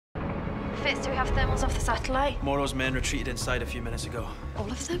outfits? Do we have thermals off the satellite? Morrow's men retreated inside a few minutes ago. All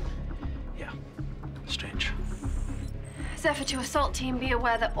of them? Yeah. Strange. Zephyr to assault team, be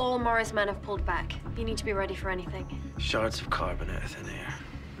aware that all Morrow's men have pulled back. You need to be ready for anything. Shards of carbon out of thin air.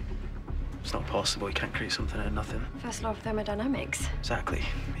 It's not possible. You can't create something out of nothing. First law of thermodynamics. Exactly.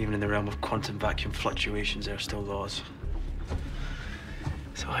 Even in the realm of quantum vacuum fluctuations, there are still laws.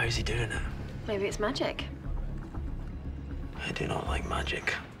 So how is he doing it? Maybe it's magic. I do not like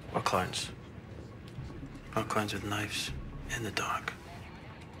magic. Or clowns. Or clowns with knives in the dark.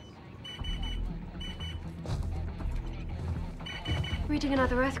 Reading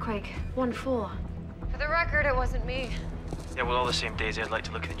another earthquake. 1-4. For the record, it wasn't me. Yeah, well, all the same days, I'd like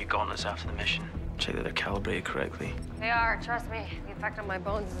to look at the new gauntlets after the mission. Check that they're calibrated correctly. They are, trust me. The effect on my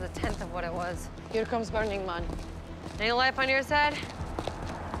bones is 1/10 of what it was. Here comes Burning Man. Any life on your side?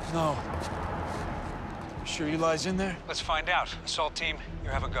 No. You sure Eli's in there? Let's find out. Assault team, you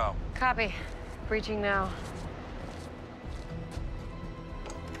have a go. Copy. Breaching now.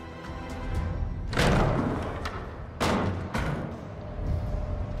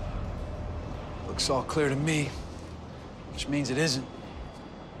 Looks all clear to me, which means it isn't.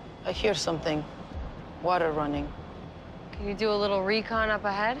 I hear something. Water running. Can you do a little recon up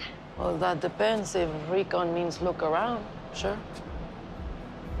ahead? Well, that depends. If recon means look around, sure.